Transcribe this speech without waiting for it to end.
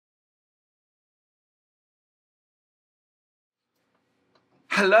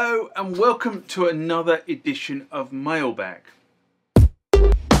Hello and welcome to another edition of Mailbag.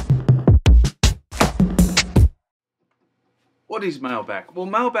 What is Mailbag? Well,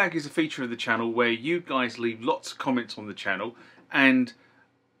 Mailbag is a feature of the channel where you guys leave lots of comments on the channel and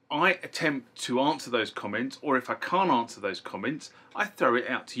I attempt to answer those comments, or if I can't answer those comments, I throw it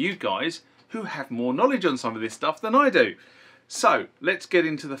out to you guys who have more knowledge on some of this stuff than I do. So let's get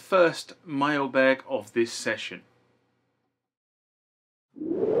into the first mailbag of this session.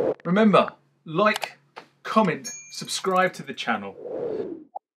 Remember, like, comment, subscribe to the channel.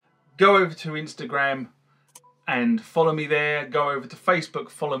 Go over to Instagram and follow me there. Go over to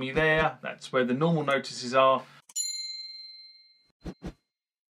Facebook, follow me there. That's where the normal notices are.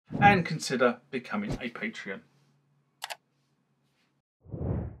 And consider becoming a Patreon.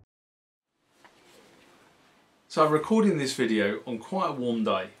 So I'm recording this video on quite a warm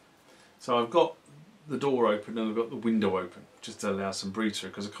day. So I've got the door open and I've got the window open just to allow some breeze through,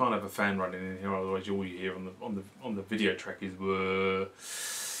 because I can't have a fan running in here, otherwise all you hear on the video track is whir.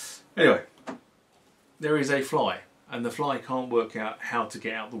 Anyway, there is a fly and the fly can't work out how to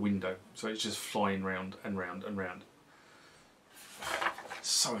get out the window, so it's just flying round and round and round.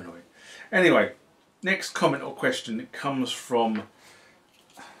 So annoying. Anyway, next comment or question comes from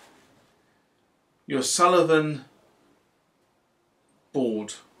your Sullivan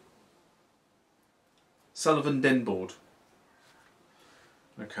board. Sullivan Den board.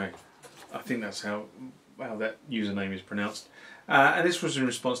 Okay, I think that's how that username is pronounced. And this was in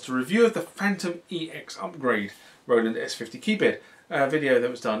response to a review of the Fantom EX upgrade Roland S50 keyboard, a video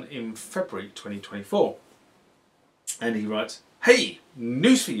that was done in February 2024. And he writes, "Hey,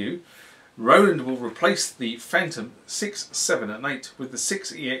 news for you. Roland will replace the Fantom 6, 7 and 8 with the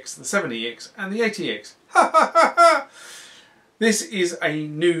 6EX, the 7EX and the 8EX. Ha ha ha ha! This is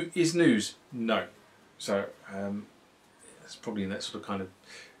news. No. So it's probably in that sort of kind of,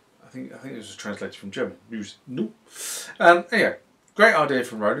 I think it was translated from German. News. No. Anyway, great idea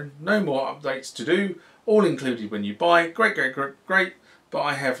from Roland. No more updates to do. All included when you buy. Great. But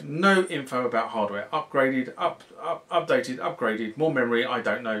I have no info about hardware. Upgraded, updated, upgraded, more memory, I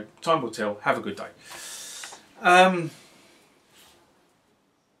don't know. Time will tell. Have a good day."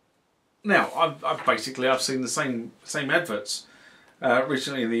 Now, I've seen the same adverts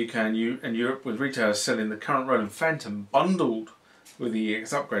recently in the UK and Europe, with retailers selling the current Roland Fantom bundled with the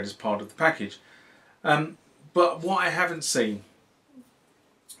EX upgrade as part of the package. But what I haven't seen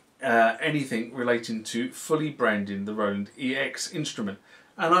anything relating to fully branding the Roland EX instrument,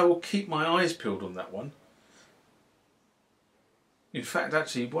 and I will keep my eyes peeled on that one. In fact,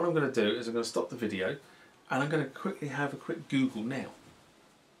 actually, what I'm going to do is I'm going to stop the video and I'm going to quickly have a quick Google now.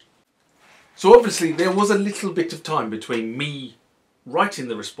 So obviously there was a little bit of time between me writing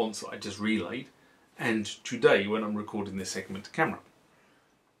the response that I just relayed and today when I'm recording this segment to camera.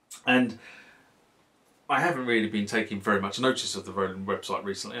 And I haven't really been taking very much notice of the Roland website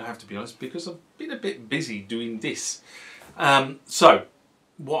recently, I have to be honest, because I've been a bit busy doing this. So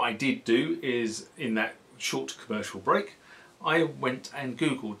what I did do is, in that short commercial break, I went and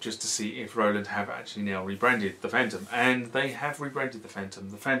Googled just to see if Roland have actually now rebranded the Fantom, and they have rebranded the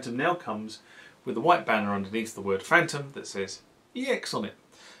Fantom. The Fantom now comes with a white banner underneath the word Fantom that says EX on it.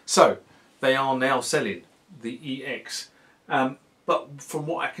 So they are now selling the EX. But from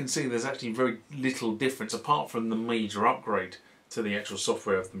what I can see, there's actually very little difference, apart from the major upgrade to the actual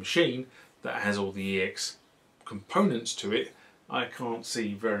software of the machine that has all the EX components to it. I can't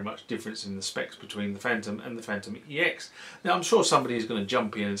see very much difference in the specs between the Fantom and the Fantom EX. Now, I'm sure somebody is going to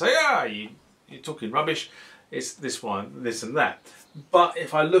jump in and say, "Ah, you're talking rubbish. It's this one, this and that." But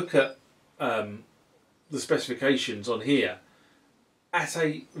if I look at the specifications on here, at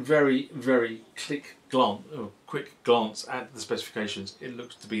a very quick glance at the specifications, it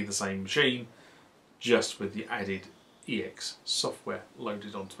looks to be the same machine, just with the added EX software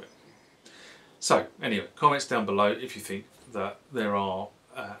loaded onto it. So anyway, comments down below if you think that there are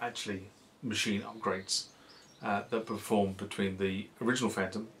actually machine upgrades that perform between the original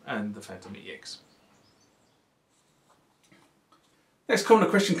Fantom and the Fantom EX. Next comment or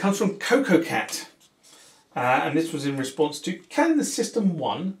question comes from copycat. And this was in response to, "Can the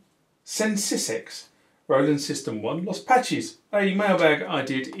System-1 send sysx? Roland System-1 lost patches." A mailbag I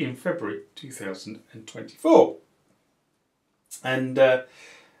did in February 2024. And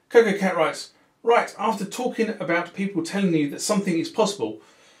copycat writes, "Right, after talking about people telling you that something is possible,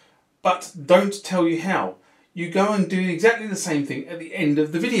 but don't tell you how, you go and do exactly the same thing at the end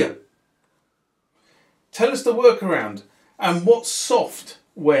of the video. Tell us the workaround and what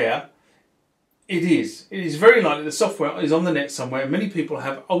software it is. It is very likely the software is on the net somewhere. Many people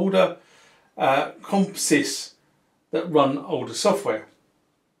have older comp sys that run older software.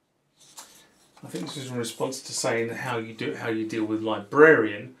 I think this is in response to saying how you deal with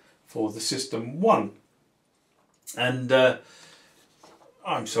Librarian for the System-1. And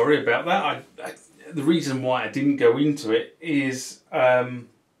I'm sorry about that. The reason why I didn't go into it is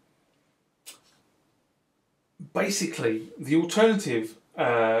basically the alternative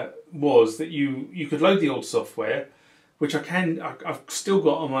was that you could load the old software, which I've still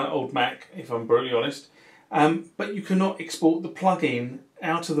got on my old Mac, if I'm brutally honest, but you cannot export the plugin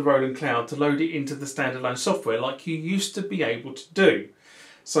out of the Roland Cloud to load it into the standalone software like you used to be able to do.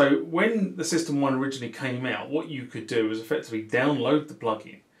 So when the System-1 originally came out, what you could do was effectively download the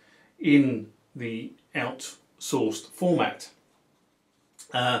plugin in the outsourced format,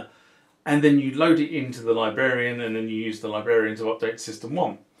 and then you load it into the Librarian, and then you use the Librarian to update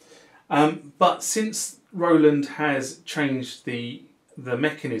System-1. But since Roland has changed the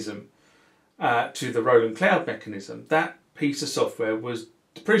mechanism to the Roland Cloud mechanism, that piece of software was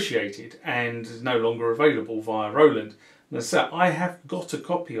depreciated and is no longer available via Roland. And so I have got a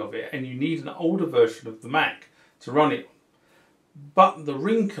copy of it, and you need an older version of the Mac to run it. But the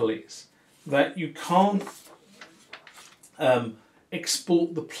wrinkle is that you can't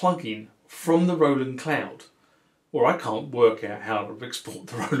export the plugin from the Roland Cloud, or I can't work out how to export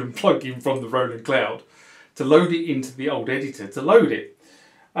the Roland plugin from the Roland Cloud to load it into the old editor to load it.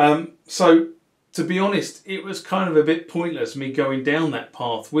 So to be honest, it was kind of a bit pointless me going down that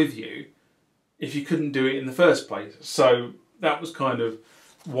path with you if you couldn't do it in the first place. So that was kind of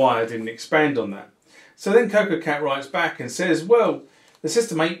why I didn't expand on that. So then copycat writes back and says, well, the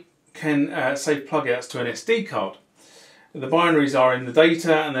System-8 can save plugouts to an SD card. The binaries are in the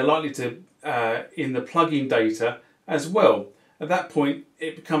data, and they're likely to in the plugin data as well. At that point,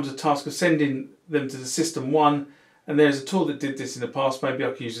 it becomes a task of sending them to the System-1, and there's a tool that did this in the past. Maybe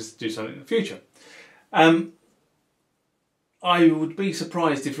I could use this to do something in the future. I would be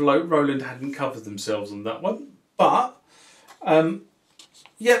surprised if Roland hadn't covered themselves on that one, but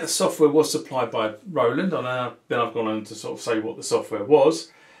yeah, the software was supplied by Roland, and then I've gone on to sort of say what the software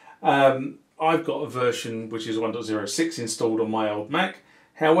was. I've got a version which is 1.06 installed on my old Mac.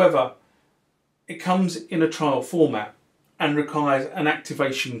 However, it comes in a trial format and requires an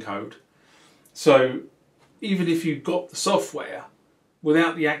activation code. So even if you've got the software,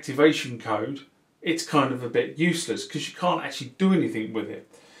 without the activation code, it's kind of a bit useless because you can't actually do anything with it.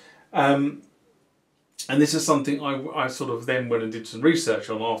 And this is something I sort of then went and did some research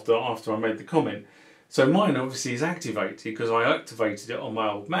on after I made the comment. So mine obviously is activated because I activated it on my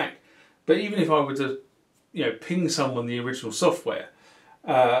old Mac. But even if I were to, ping someone the original software,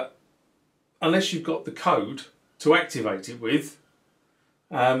 unless you've got the code to activate it with,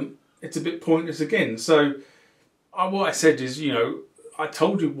 it's a bit pointless again. So what I said is, I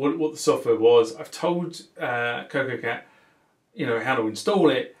told you what the software was. I've told copycat, how to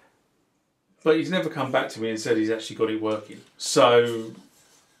install it, but he's never come back to me and said he's actually got it working. So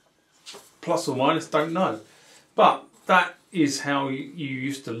plus or minus, don't know. But that is how you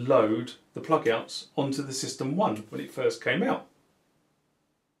used to load the plugouts onto the System-1 when it first came out.